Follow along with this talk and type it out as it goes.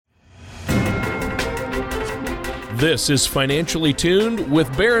This is Financially Tuned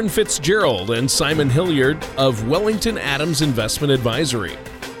with Barron Fitzgerald and Simon Hilliard of Wellington Adams Investment Advisory.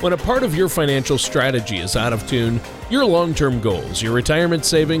 When a part of your financial strategy is out of tune, your long-term goals, your retirement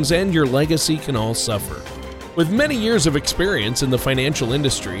savings, and your legacy can all suffer. With many years of experience in the financial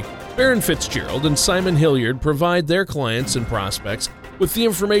industry, Barron Fitzgerald and Simon Hilliard provide their clients and prospects with the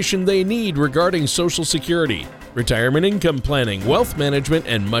information they need regarding Social Security, retirement income planning, wealth management,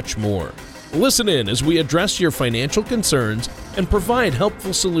 and much more. Listen in as we address your financial concerns and provide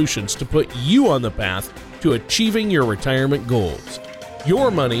helpful solutions to put you on the path to achieving your retirement goals.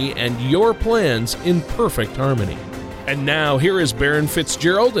 Your money and your plans in perfect harmony. And now, here is Barron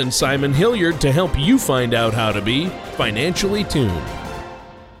Fitzgerald and Simon Hilliard to help you find out how to be financially tuned.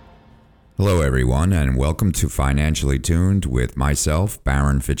 Hello, everyone, and welcome to Financially Tuned with myself,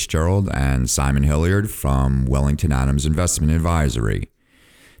 Barron Fitzgerald, and Simon Hilliard from Wellington Adams Investment Advisory.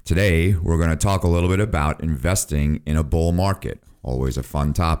 Today, we're going to talk a little bit about investing in a bull market. Always a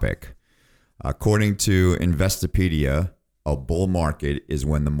fun topic. According to Investopedia, a bull market is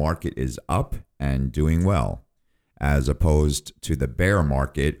when the market is up and doing well, as opposed to the bear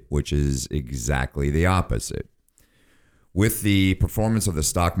market, which is exactly the opposite. With the performance of the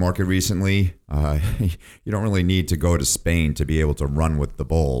stock market recently, you don't really need to go to Spain to be able to run with the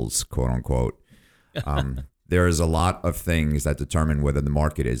bulls, quote unquote. There is a lot of things that determine whether the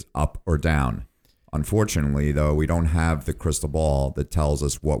market is up or down. Unfortunately, though, we don't have the crystal ball that tells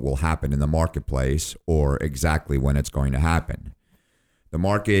us what will happen in the marketplace or exactly when it's going to happen. The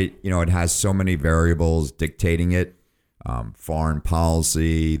market, it has so many variables dictating it. Foreign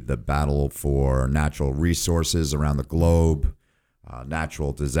policy, the battle for natural resources around the globe,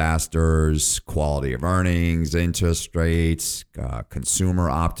 natural disasters, quality of earnings, interest rates, consumer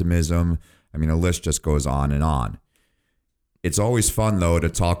optimism. The list just goes on and on. It's always fun, though, to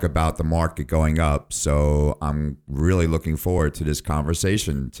talk about the market going up, so I'm really looking forward to this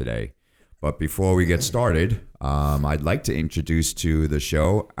conversation today. But before we get started, I'd like to introduce to the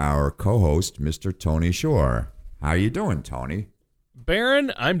show our co-host, Mr. Tony Shore. How are you doing, Tony?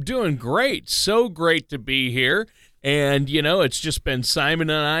 Barron, I'm doing great. So great to be here. And, it's just been Simon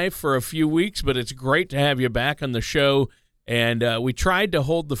and I for a few weeks, but it's great to have you back on the show. And we tried to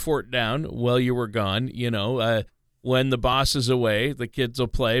hold the fort down while you were gone. When the boss is away, the kids will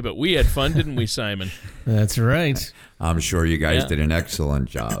play. But we had fun, didn't we, Simon? That's right. I'm sure you guys did an excellent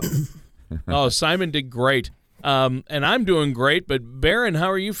job. Oh, Simon did great. And I'm doing great. But Barron, how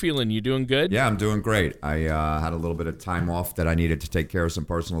are you feeling? You doing good? Yeah, I'm doing great. I had a little bit of time off that I needed to take care of some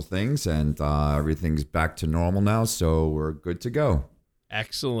personal things. And everything's back to normal now. So we're good to go.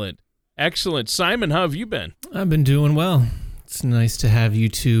 Excellent. Excellent. Simon, how have you been? I've been doing well. It's nice to have you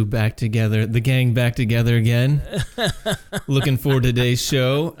two back together, the gang back together again. Looking forward to today's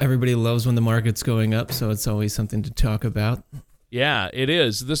show. Everybody loves when the market's going up, so it's always something to talk about. Yeah, it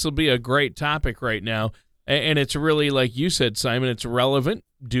is. This will be a great topic right now. And it's really, like you said, Simon, it's relevant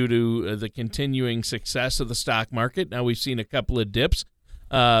due to the continuing success of the stock market. Now, we've seen a couple of dips,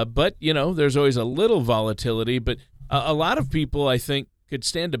 but, there's always a little volatility. But a lot of people, I think, could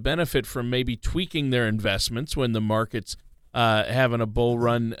stand to benefit from maybe tweaking their investments when the market's having a bull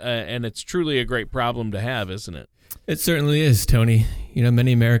run, and it's truly a great problem to have, isn't it? It certainly is, Tony.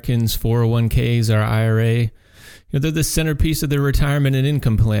 Many Americans, 401ks, or IRA, they're the centerpiece of their retirement and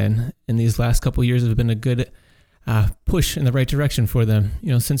income plan, and these last couple of years have been a good push in the right direction for them.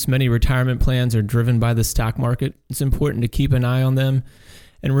 Since many retirement plans are driven by the stock market, it's important to keep an eye on them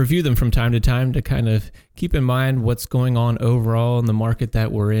and review them from time to time to kind of keep in mind what's going on overall in the market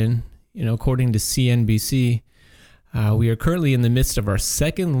that we're in. According to CNBC, we are currently in the midst of our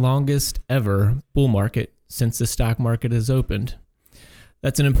second longest ever bull market since the stock market has opened.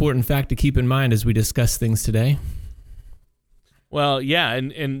 That's an important fact to keep in mind as we discuss things today. Well, yeah,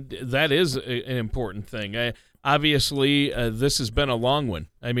 and that is an important thing. Obviously, this has been a long one.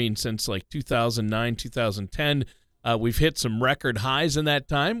 Since like 2009, 2010, we've hit some record highs in that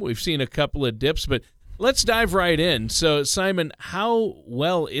time. We've seen a couple of dips, but let's dive right in. So, Simon, how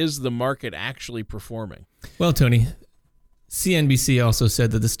well is the market actually performing? Well, Tony, CNBC also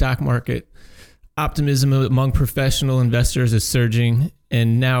said that the stock market optimism among professional investors is surging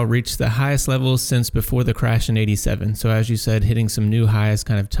and now reached the highest levels since before the crash in '87. So as you said, hitting some new highs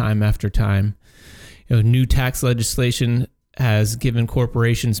kind of time after time. New tax legislation has given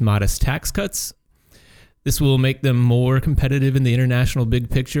corporations modest tax cuts. This will make them more competitive in the international big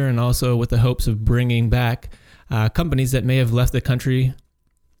picture, and also with the hopes of bringing back companies that may have left the country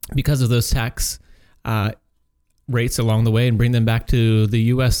because of those tax rates along the way and bring them back to the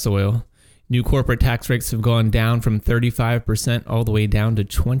U.S. soil. New corporate tax rates have gone down from 35% all the way down to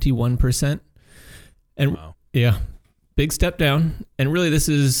 21%. And wow. Yeah. Big step down, and really this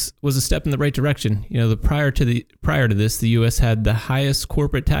was a step in the right direction. Prior to this, the U.S. had the highest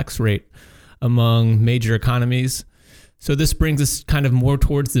corporate tax rate among major economies. So this brings us kind of more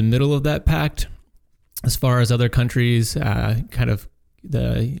towards the middle of that pact, as far as other countries, kind of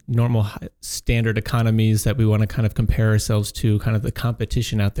the normal standard economies that we want to kind of compare ourselves to, kind of the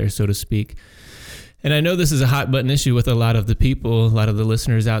competition out there, so to speak. And I know this is a hot button issue with a lot of the people, a lot of the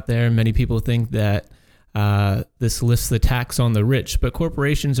listeners out there. Many people think that this lifts the tax on the rich, but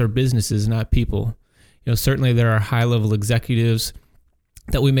corporations are businesses, not people. Certainly there are high-level executives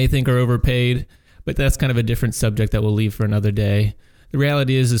that we may think are overpaid, but that's kind of a different subject that we'll leave for another day. The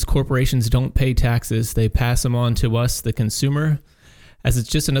reality is corporations don't pay taxes. They pass them on to us, the consumer, as it's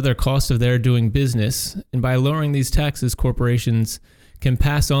just another cost of their doing business. And by lowering these taxes, corporations can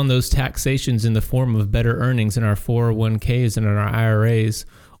pass on those taxations in the form of better earnings in our 401ks and in our IRAs,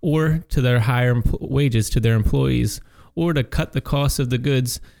 or to their higher wages to their employees, or to cut the cost of the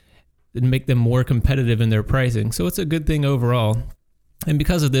goods and make them more competitive in their pricing. So it's a good thing overall. And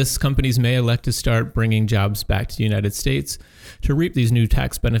because of this, companies may elect to start bringing jobs back to the United States to reap these new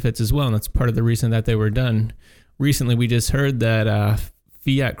tax benefits as well. And that's part of the reason that they were done. Recently, we just heard that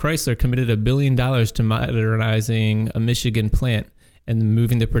Fiat Chrysler committed $1 billion to modernizing a Michigan plant and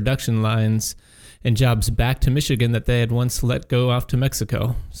moving the production lines and jobs back to Michigan that they had once let go off to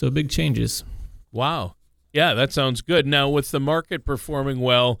Mexico. So big changes. Wow. Yeah, that sounds good. Now, with the market performing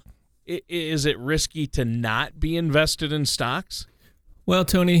well, is it risky to not be invested in stocks? Well,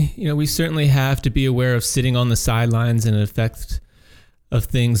 Tony, we certainly have to be aware of sitting on the sidelines and the effect of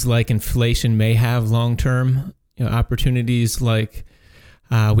things like inflation may have long-term. Opportunities like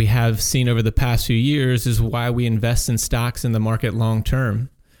we have seen over the past few years is why we invest in stocks in the market long-term.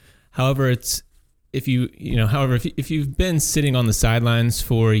 However, if you've been sitting on the sidelines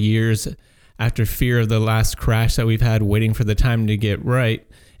for years after fear of the last crash that we've had, waiting for the time to get right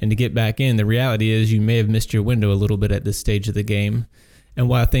and to get back in, the reality is you may have missed your window a little bit at this stage of the game. And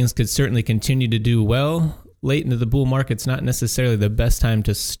while things could certainly continue to do well, late into the bull market's not necessarily the best time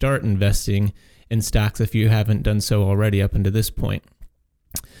to start investing in stocks if you haven't done so already up until this point.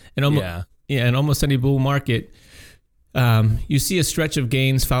 And almost any bull market, you see a stretch of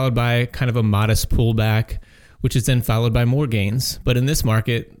gains followed by kind of a modest pullback, which is then followed by more gains. But in this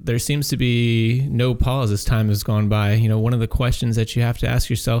market, there seems to be no pause as time has gone by. One of the questions that you have to ask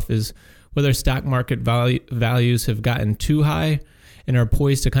yourself is whether stock market values have gotten too high and are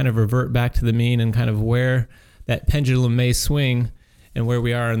poised to kind of revert back to the mean, and kind of where that pendulum may swing and where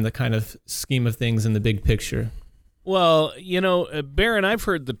we are in the kind of scheme of things in the big picture. Well, Barron, I've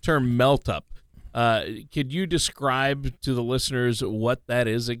heard the term melt up. Could you describe to the listeners what that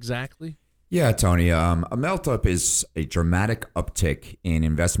is exactly? Yeah, Tony. A melt-up is a dramatic uptick in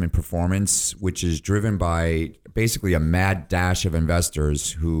investment performance, which is driven by basically a mad dash of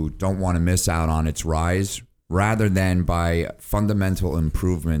investors who don't want to miss out on its rise, rather than by fundamental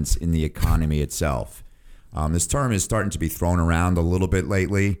improvements in the economy itself. This term is starting to be thrown around a little bit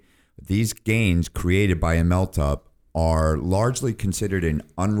lately. These gains created by a melt-up are largely considered an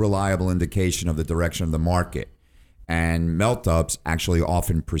unreliable indication of the direction of the market. And melt-ups actually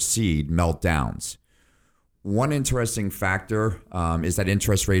often precede meltdowns. One interesting factor is that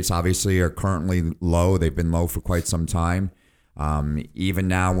interest rates obviously are currently low. They've been low for quite some time. Even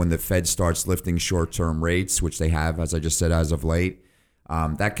now when the Fed starts lifting short-term rates, which they have, as I just said, as of late,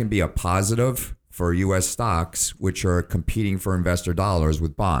 that can be a positive for U.S. stocks, which are competing for investor dollars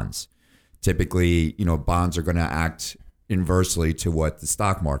with bonds. Typically, bonds are going to act inversely to what the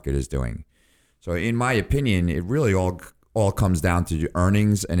stock market is doing. So in my opinion, it really all comes down to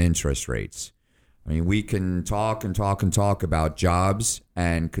earnings and interest rates. I mean, we can talk about jobs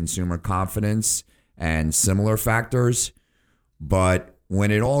and consumer confidence and similar factors, but when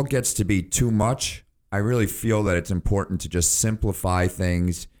it all gets to be too much, I really feel that it's important to just simplify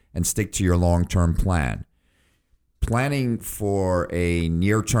things and stick to your long-term plan. Planning for a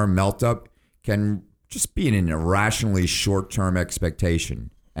near-term melt-up can just be an irrationally short-term expectation.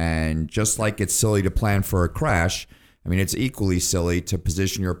 And just like it's silly to plan for a crash, it's equally silly to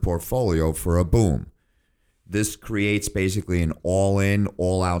position your portfolio for a boom. This creates basically an all-in,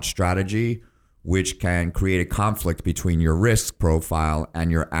 all-out strategy, which can create a conflict between your risk profile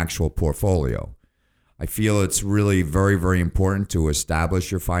and your actual portfolio. I feel it's really very, very important to establish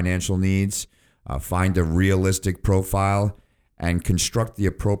your financial needs, find a realistic profile, and construct the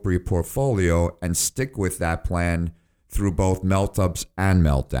appropriate portfolio and stick with that plan through both melt-ups and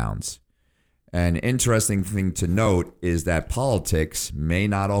meltdowns. An interesting thing to note is that politics may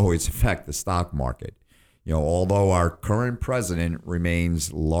not always affect the stock market. Although our current president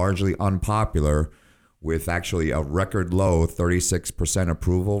remains largely unpopular, with actually a record low 36%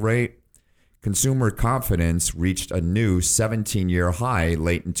 approval rate. Consumer confidence reached a new 17-year high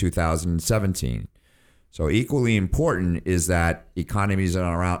late in 2017. So equally important is that economies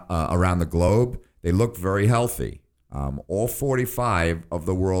around the globe, they look very healthy. All 45 of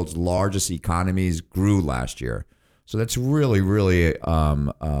the world's largest economies grew last year. So that's really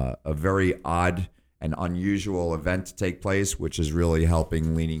a very odd and unusual event to take place, which is really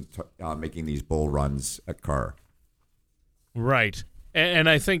helping making these bull runs occur. Right. And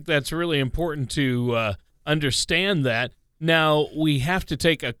I think that's really important to understand that. Now, we have to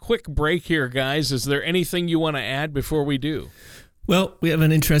take a quick break here, guys. Is there anything you want to add before we do? Well, we have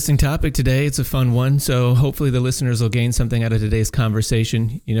an interesting topic today. It's a fun one, so hopefully the listeners will gain something out of today's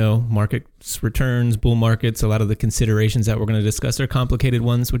conversation. You know, markets returns, bull markets, a lot of the considerations that we're going to discuss are complicated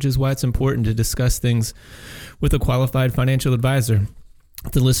ones, which is why it's important to discuss things with a qualified financial advisor.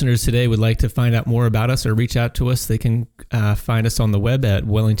 If the listeners today would like to find out more about us or reach out to us, they can find us on the web at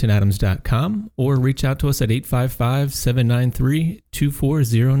wellingtonadams.com or reach out to us at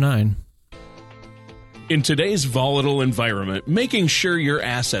 855-793-2409. In today's volatile environment, making sure your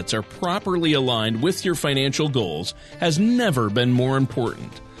assets are properly aligned with your financial goals has never been more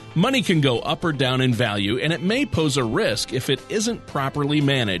important. Money can go up or down in value, and it may pose a risk if it isn't properly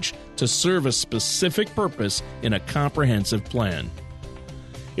managed to serve a specific purpose in a comprehensive plan.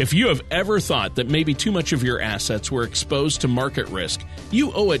 If you have ever thought that maybe too much of your assets were exposed to market risk,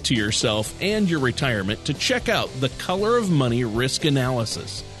 you owe it to yourself and your retirement to check out the Color of Money Risk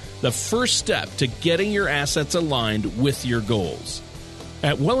Analysis, the first step to getting your assets aligned with your goals.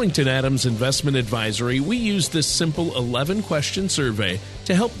 At Wellington Adams Investment Advisory, we use this simple 11-question survey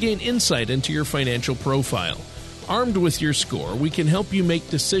to help gain insight into your financial profile. Armed with your score, we can help you make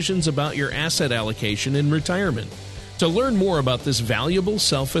decisions about your asset allocation in retirement. To learn more about this valuable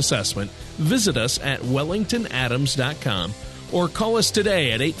self-assessment, visit us at wellingtonadams.com or call us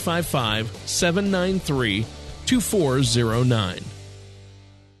today at 855-793-2409.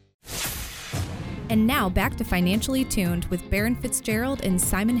 And now back to Financially Tuned with Baron Fitzgerald and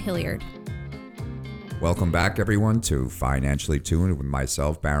Simon Hilliard. Welcome back, everyone, to Financially Tuned with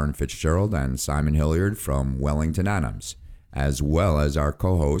myself, Baron Fitzgerald, and Simon Hilliard from Wellington Adams, as well as our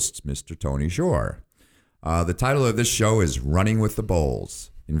co-host, Mr. Tony Shore. The title of this show is Running with the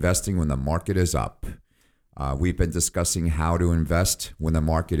Bulls, Investing When the Market is Up. We've been discussing how to invest when the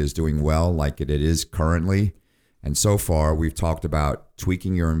market is doing well like it is currently. And so far, we've talked about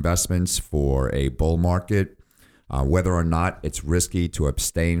tweaking your investments for a bull market, whether or not it's risky to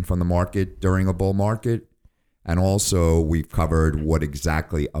abstain from the market during a bull market. And also, we've covered what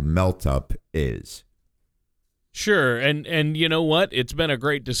exactly a melt-up is. Sure. And you know what? It's been a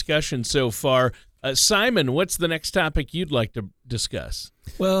great discussion so far. Simon, what's the next topic you'd like to discuss?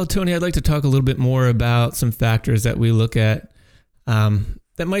 Well, Tony, I'd like to talk a little bit more about some factors that we look at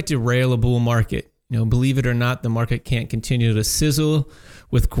that might derail a bull market. You know, believe it or not, the market can't continue to sizzle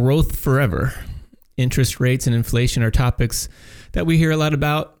with growth forever. Interest rates and inflation are topics that we hear a lot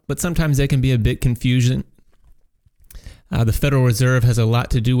about, but sometimes they can be a bit confusing. The Federal Reserve has a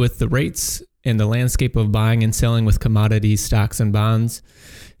lot to do with the rates and the landscape of buying and selling with commodities, stocks, and bonds.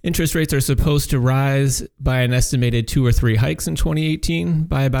 Interest rates are supposed to rise by an estimated 2 or 3 hikes in 2018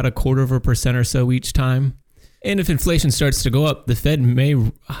 by about 0.25% or so each time. And if inflation starts to go up, the Fed may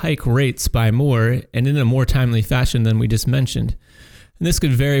hike rates by more and in a more timely fashion than we just mentioned. And this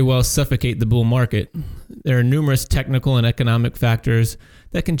could very well suffocate the bull market. There are numerous technical and economic factors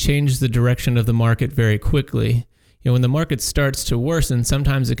that can change the direction of the market very quickly. You know, when the market starts to worsen,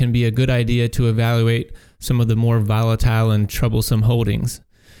 sometimes it can be a good idea to evaluate some of the more volatile and troublesome holdings.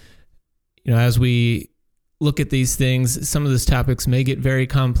 You know, as we look at these things, some of these topics may get very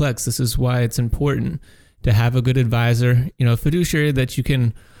complex. This is why it's important to have a good advisor, you know, a fiduciary that you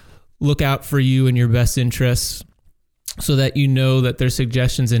can look out for you and your best interests so that you know that their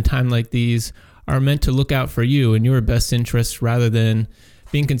suggestions in time like these are meant to look out for you and your best interests rather than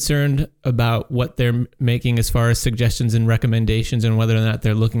being concerned about what they're making as far as suggestions and recommendations and whether or not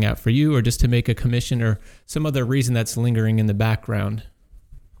they're looking out for you or just to make a commission or some other reason that's lingering in the background.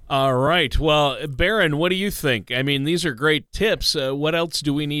 All right. Well, Baron, what do you think? I mean, these are great tips. What else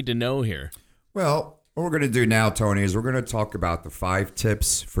do we need to know here? Well, what we're going to do now, Tony, is we're going to talk about the 5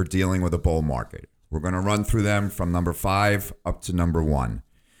 tips for dealing with a bull market. We're going to run through them from number 5 up to number 1.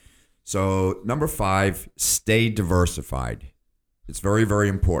 So number 5, stay diversified. It's very, very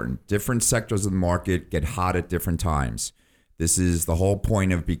important. Different sectors of the market get hot at different times. This is the whole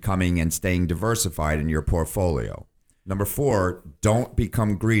point of becoming and staying diversified in your portfolio. Number 4, don't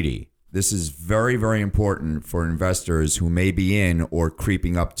become greedy. This is very, very important for investors who may be in or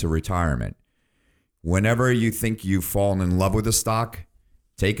creeping up to retirement. Whenever you think you've fallen in love with a stock,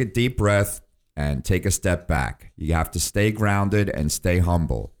 take a deep breath and take a step back. You have to stay grounded and stay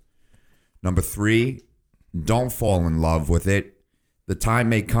humble. Number 3, don't fall in love with it. The time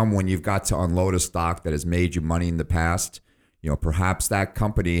may come when you've got to unload a stock that has made you money in the past. Perhaps that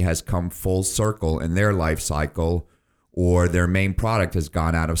company has come full circle in their life cycle, or their main product has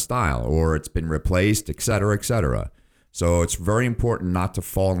gone out of style, or it's been replaced, et cetera, et cetera. So it's very important not to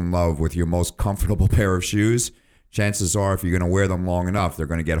fall in love with your most comfortable pair of shoes. Chances are, if you're going to wear them long enough, they're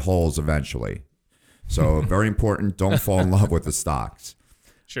going to get holes eventually. So very important, don't fall in love with the stocks.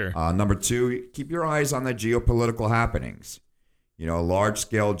 Sure. Number 2, keep your eyes on the geopolitical happenings.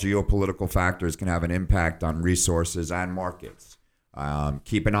 Large-scale geopolitical factors can have an impact on resources and markets.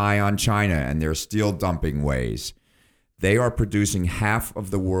 Keep an eye on China and their steel dumping ways. They are producing half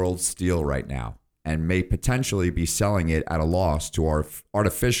of the world's steel right now and may potentially be selling it at a loss to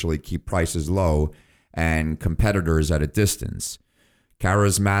artificially keep prices low and competitors at a distance.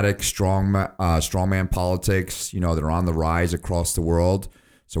 Charismatic, strongman politics, they're on the rise across the world.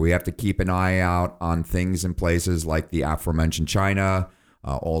 So we have to keep an eye out on things in places like the aforementioned China,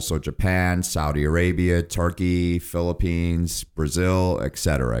 also Japan, Saudi Arabia, Turkey, Philippines, Brazil, et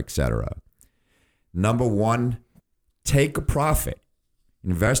cetera, et cetera. Number 1, take a profit.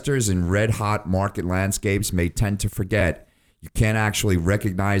 Investors in red-hot market landscapes may tend to forget you can't actually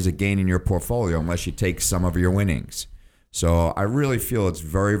recognize a gain in your portfolio unless you take some of your winnings. So I really feel it's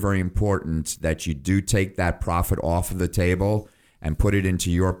very, very important that you do take that profit off of the table and put it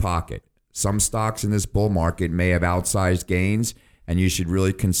into your pocket. Some stocks in this bull market may have outsized gains, and you should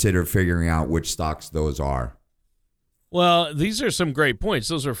really consider figuring out which stocks those are. Well, these are some great points.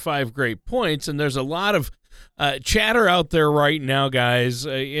 Those are 5 great points, and there's a lot of chatter out there right now, guys,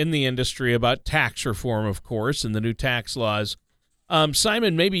 in the industry about tax reform, of course, and the new tax laws.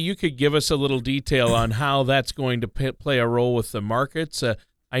 Simon, maybe you could give us a little detail on how that's going to play a role with the markets.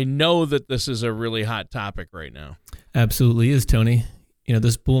 I know that this is a really hot topic right now. Absolutely is, Tony.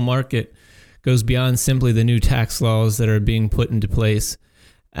 This bull market goes beyond simply the new tax laws that are being put into place,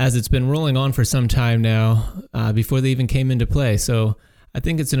 as it's been rolling on for some time now, before they even came into play. So I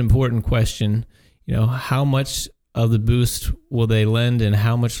think it's an important question. How much of the boost will they lend, and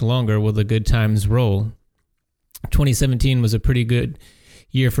how much longer will the good times roll? 2017 was a pretty good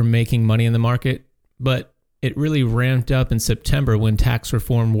year for making money in the market, but it really ramped up in September when tax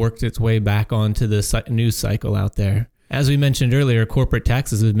reform worked its way back onto the news cycle out there. As we mentioned earlier, corporate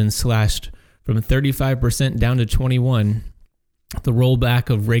taxes have been slashed from 35% down to 21%. The rollback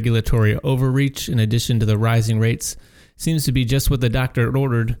of regulatory overreach, in addition to the rising rates, seems to be just what the doctor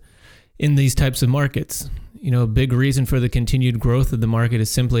ordered in these types of markets. A big reason for the continued growth of the market is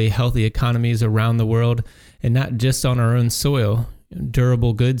simply healthy economies around the world, and not just on our own soil.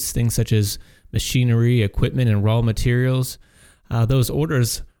 Durable goods, things such as machinery, equipment, and raw materials, those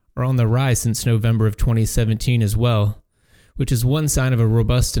orders are on the rise since November of 2017 as well, which is one sign of a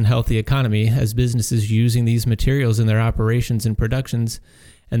robust and healthy economy, as businesses using these materials in their operations and productions,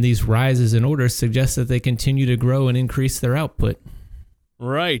 and these rises in orders suggest that they continue to grow and increase their output.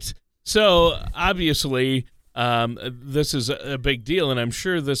 Right. So obviously, this is a big deal, and I'm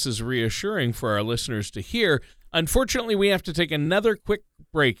sure this is reassuring for our listeners to hear. Unfortunately, we have to take another quick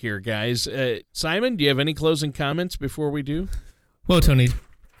break here, guys. Simon, do you have any closing comments before we do? Well, Tony,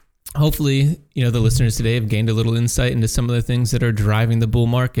 hopefully, the listeners today have gained a little insight into some of the things that are driving the bull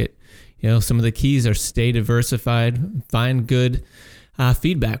market. Some of the keys are stay diversified, find good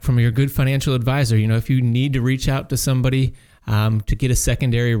feedback from your good financial advisor. If you need to reach out to somebody to get a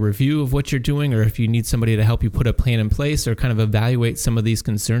secondary review of what you're doing, or if you need somebody to help you put a plan in place or kind of evaluate some of these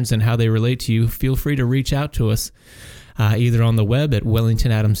concerns and how they relate to you, feel free to reach out to us either on the web at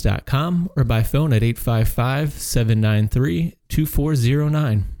wellingtonadams.com or by phone at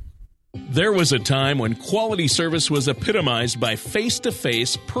 855-793-2409. There was a time when quality service was epitomized by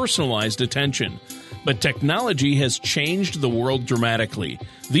face-to-face, personalized attention. But technology has changed the world dramatically.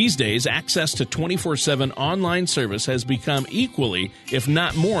 These days, access to 24/7 online service has become equally, if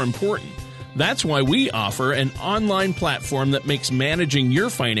not more important. That's why we offer an online platform that makes managing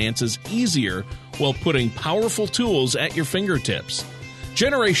your finances easier while putting powerful tools at your fingertips.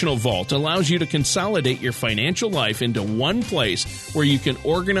 Generational Vault allows you to consolidate your financial life into one place where you can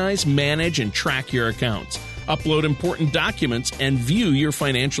organize, manage, and track your accounts, upload important documents, and view your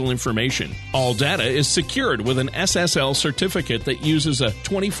financial information. All data is secured with an SSL certificate that uses a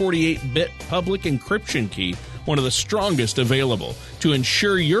 2048-bit public encryption key, one of the strongest available, to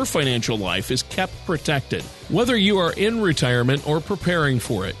ensure your financial life is kept protected. Whether you are in retirement or preparing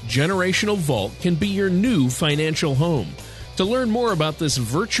for it, Generational Vault can be your new financial home. To To learn more about this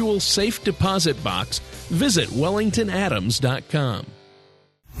virtual safe deposit box, visit wellingtonadams.com.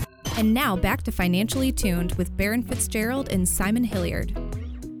 And now back to Financially Tuned with Barron Fitzgerald and Simon Hilliard.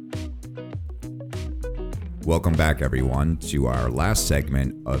 Welcome back, everyone, to our last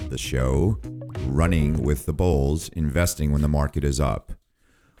segment of the show, Running with the Bulls, Investing When the Market is Up.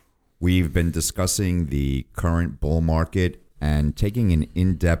 We've been discussing the current bull market and taking an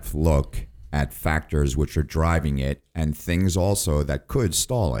in-depth look at factors which are driving it and things also that could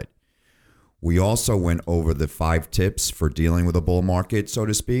stall it. We also went over the 5 tips for dealing with a bull market, so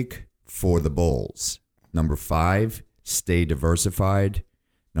to speak, for the bulls. Number 5, stay diversified.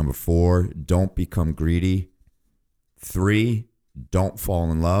 Number 4, don't become greedy. 3, don't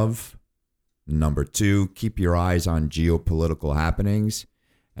fall in love. Number 2, keep your eyes on geopolitical happenings.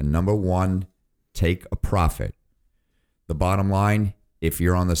 And number 1, take a profit. The bottom line, if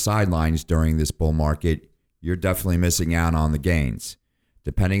you're on the sidelines during this bull market, you're definitely missing out on the gains.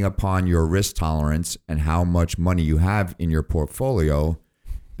 Depending upon your risk tolerance and how much money you have in your portfolio,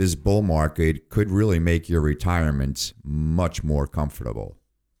 this bull market could really make your retirement much more comfortable.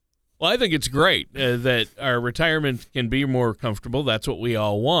 Well, I think it's great that our retirement can be more comfortable. That's what we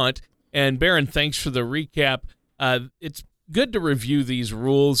all want. And Barron, thanks for the recap. It's good to review these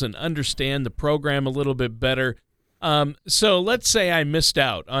rules and understand the program a little bit better. So let's say I missed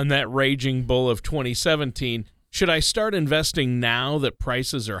out on that raging bull of 2017. Should I start investing now that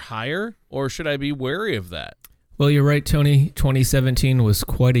prices are higher, or should I be wary of that? Well, you're right, Tony. 2017 was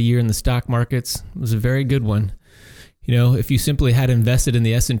quite a year in the stock markets. It was a very good one. You know, if you simply had invested in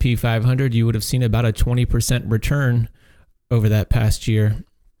the S&P 500, you would have seen about a 20% return over that past year.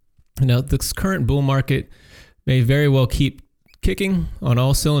 Now, this current bull market may very well keep kicking on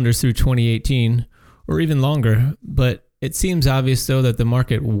all cylinders through 2018 or even longer, but it seems obvious, though, that the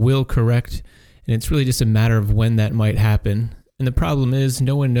market will correct, and it's really just a matter of when that might happen. And the problem is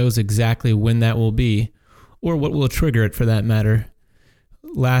no one knows exactly when that will be or what will trigger it for that matter.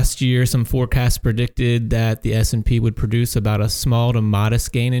 Last year, some forecasts predicted that the S&P would produce about a small to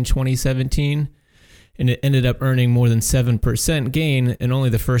modest gain in 2017, and it ended up earning more than 7% gain in only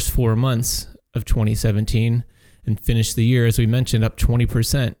the first 4 months of 2017 and finished the year, as we mentioned, up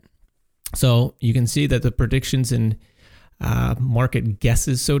 20%. So you can see that the predictions and market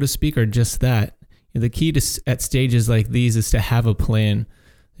guesses, so to speak, are just that. The key at stages like these is to have a plan.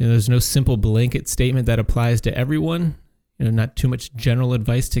 There's no simple blanket statement that applies to everyone. Not too much general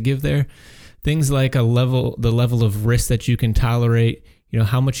advice to give there. Things like the level of risk that you can tolerate,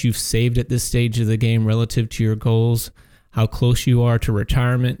 how much you've saved at this stage of the game relative to your goals, how close you are to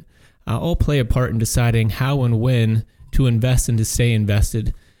retirement, all play a part in deciding how and when to invest and to stay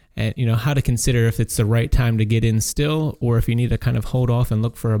invested, and how to consider if it's the right time to get in still, or if you need to kind of hold off and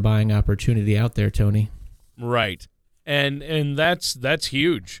look for a buying opportunity out there, Tony. Right, and that's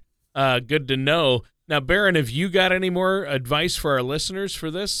huge. Good to know. Now, Barron, have you got any more advice for our listeners for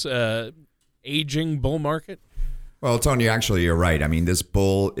this aging bull market? Well, Tony, actually, you're right. I mean, this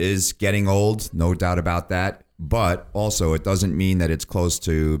bull is getting old, no doubt about that. But also, it doesn't mean that it's close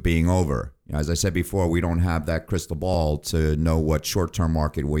to being over. As I said before, we don't have that crystal ball to know what short-term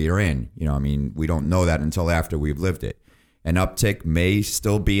market we're in. We don't know that until after we've lived it. An uptick may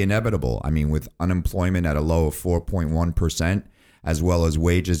still be inevitable. With unemployment at a low of 4.1%, as well as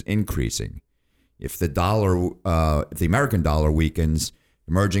wages increasing. If the American dollar weakens,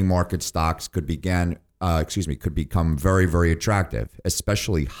 emerging market stocks could become very, very attractive,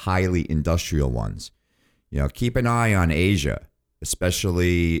 especially highly industrial ones. Keep an eye on Asia,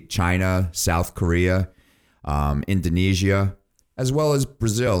 especially China, South Korea, Indonesia, as well as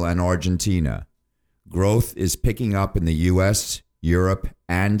Brazil and Argentina. Growth is picking up in the U.S., Europe,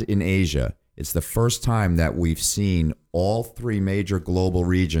 and in Asia. It's the first time that we've seen all 3 major global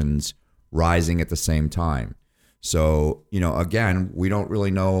regions rising at the same time. So, again, we don't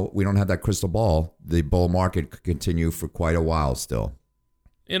really know. We don't have that crystal ball. The bull market could continue for quite a while still.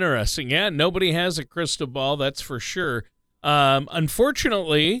 Interesting. Yeah, nobody has a crystal ball, that's for sure.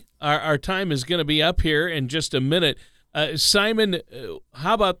 Unfortunately, our time is going to be up here in just a minute. Simon,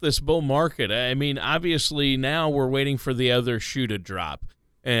 how about this bull market? Obviously now we're waiting for the other shoe to drop.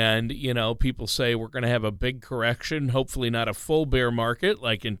 And, people say we're going to have a big correction, hopefully not a full bear market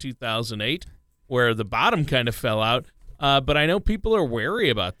like in 2008, where the bottom kind of fell out. But I know people are wary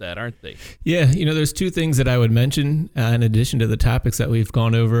about that, aren't they? Yeah, there's 2 things that I would mention in addition to the topics that we've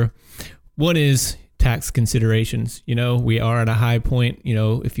gone over. One is tax considerations. We are at a high point.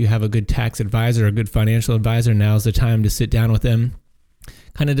 If you have a good tax advisor, a good financial advisor, now's the time to sit down with them,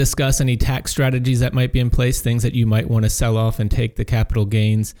 kind of discuss any tax strategies that might be in place, things that you might want to sell off and take the capital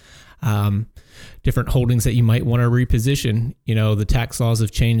gains. different holdings that you might want to reposition. The tax laws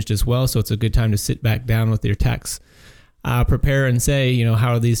have changed as well, so it's a good time to sit back down with your tax prepare and say,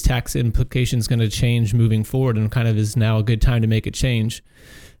 how are these tax implications going to change moving forward, and kind of is now a good time to make a change.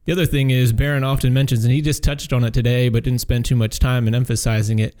 The other thing is, Barron often mentions, and he just touched on it today, but didn't spend too much time in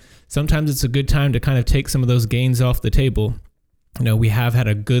emphasizing it, sometimes it's a good time to kind of take some of those gains off the table. We have had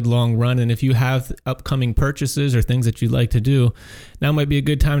a good long run, and if you have upcoming purchases or things that you'd like to do, now might be a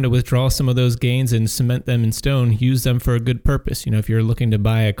good time to withdraw some of those gains and cement them in stone, use them for a good purpose. If you're looking to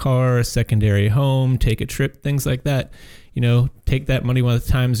buy a car, a secondary home, take a trip, things like that, take that money while the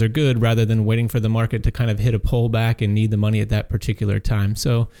times are good rather than waiting for the market to kind of hit a pullback and need the money at that particular time.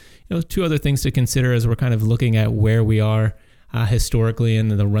 So, two other things to consider as we're kind of looking at where we are historically and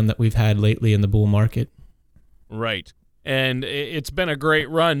the run that we've had lately in the bull market. Right. And it's been a great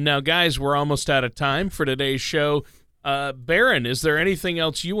run. Now, guys, we're almost out of time for today's show. Barron, is there anything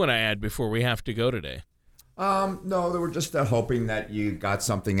else you want to add before we have to go today? No, they were just hoping that you got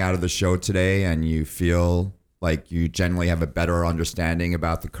something out of the show today and you feel like you generally have a better understanding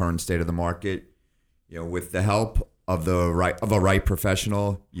about the current state of the market. With the help of a right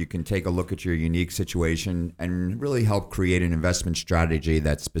professional, you can take a look at your unique situation and really help create an investment strategy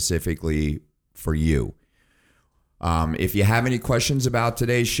that's specifically for you. If you have any questions about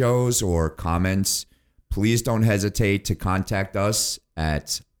today's shows or comments, please don't hesitate to contact us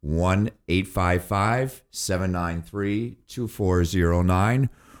at 1-855-793-2409,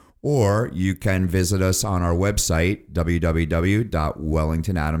 or you can visit us on our website,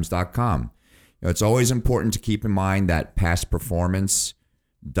 www.wellingtonadams.com. It's always important to keep in mind that past performance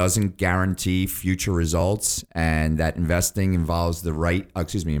doesn't guarantee future results, and that investing involves the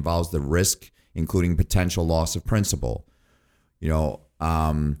risk, including potential loss of principal.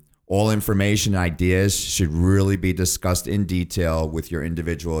 All information and ideas should really be discussed in detail with your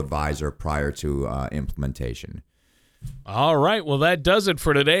individual advisor prior to implementation. All right. Well, that does it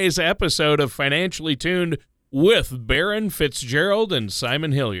for today's episode of Financially Tuned with Barron Fitzgerald and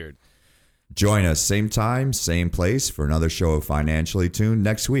Simon Hilliard. Join us same time, same place for another show of Financially Tuned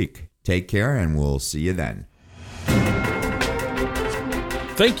next week. Take care, and we'll see you then.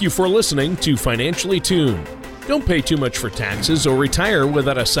 Thank you for listening to Financially Tuned. Don't pay too much for taxes or retire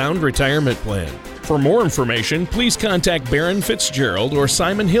without a sound retirement plan. For more information, please contact Barron Fitzgerald or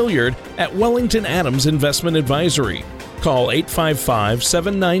Simon Hilliard at Wellington Adams Investment Advisory. Call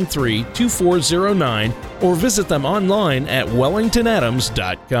 855-793-2409 or visit them online at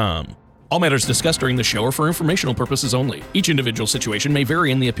wellingtonadams.com. All matters discussed during the show are for informational purposes only. Each individual situation may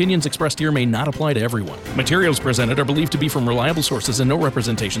vary, and the opinions expressed here may not apply to everyone. Materials presented are believed to be from reliable sources, and no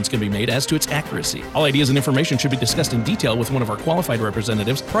representations can be made as to its accuracy. All ideas and information should be discussed in detail with one of our qualified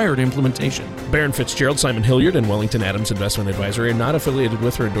representatives prior to implementation. Barron Fitzgerald, Simon Hilliard, and Wellington Adams Investment Advisory are not affiliated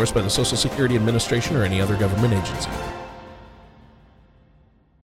with or endorsed by the Social Security Administration or any other government agency.